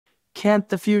Can't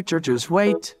the future just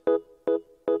wait?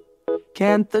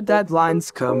 Can't the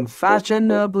deadlines come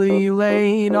fashionably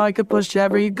late? I could push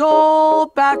every goal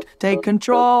back, take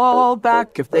control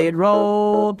back, if they'd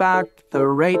roll back the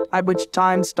rate at which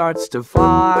time starts to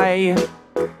fly.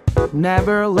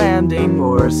 Never landing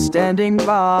or standing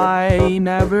by,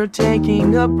 never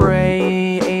taking a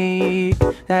break,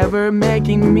 never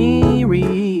making me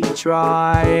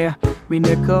retry. We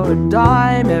nickel a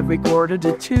dime every quarter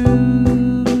to two,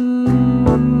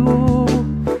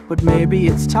 but maybe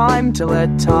it's time to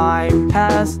let time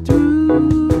pass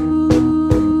through.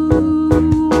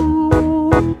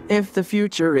 If the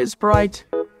future is bright,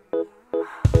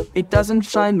 it doesn't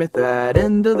shine with that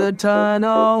end of the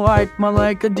tunnel light, more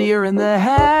like a deer in the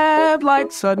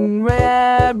headlights, sudden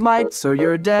red light, so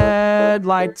you're dead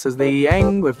light, says the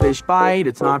anglerfish bite.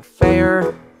 It's not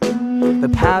fair. The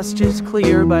past is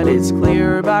clear, but it's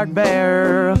clear back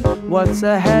there. What's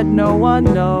ahead no one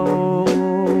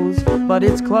knows, but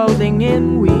it's closing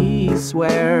in, we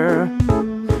swear.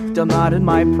 Still not in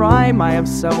my prime, I have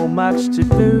so much to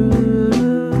do,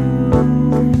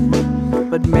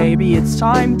 but maybe it's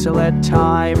time to let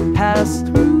time pass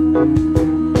through.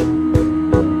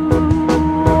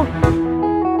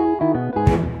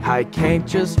 I can't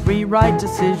just rewrite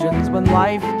decisions when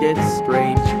life gets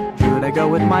strange. Should I go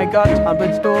with my gut? On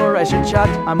which door I should shut?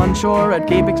 I'm unsure, I'd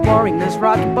keep exploring this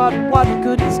rut, but what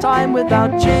good is time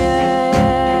without change?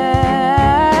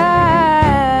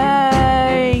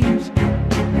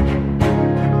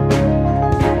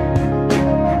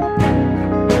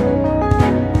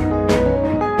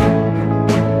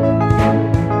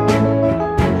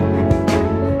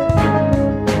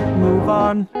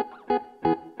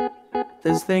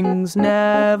 These things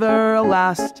never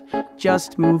last,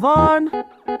 just move on,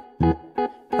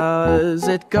 'cause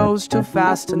it goes too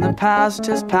fast and the past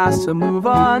has passed, so move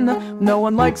on. No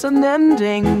one likes an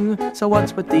ending, so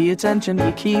what's with the attention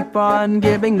you keep on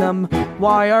giving them?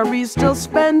 Why are we still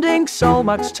spending so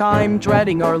much time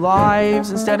dreading our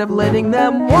lives instead of living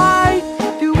them? Why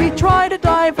do we try to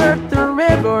divert the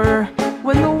river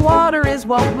when the water is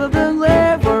what will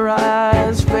deliver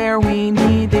us where we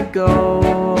need to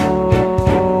go?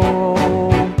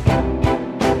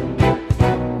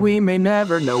 We may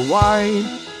never know why.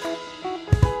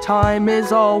 Time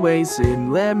is always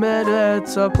in limited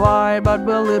supply, but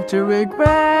we'll live to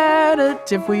regret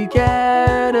it if we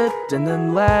get it and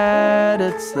then let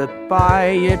it slip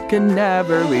by. It can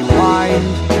never rewind.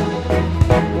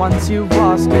 Once you've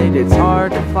lost it, it's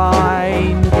hard to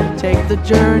find. Take the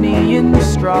journey in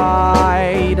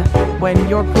stride when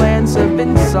your plans have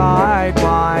been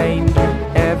sidelined.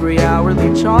 Every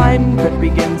hourly chime could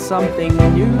begin something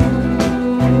new,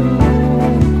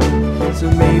 so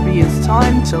maybe it's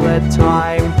time to let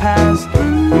time pass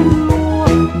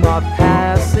through, not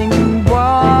passing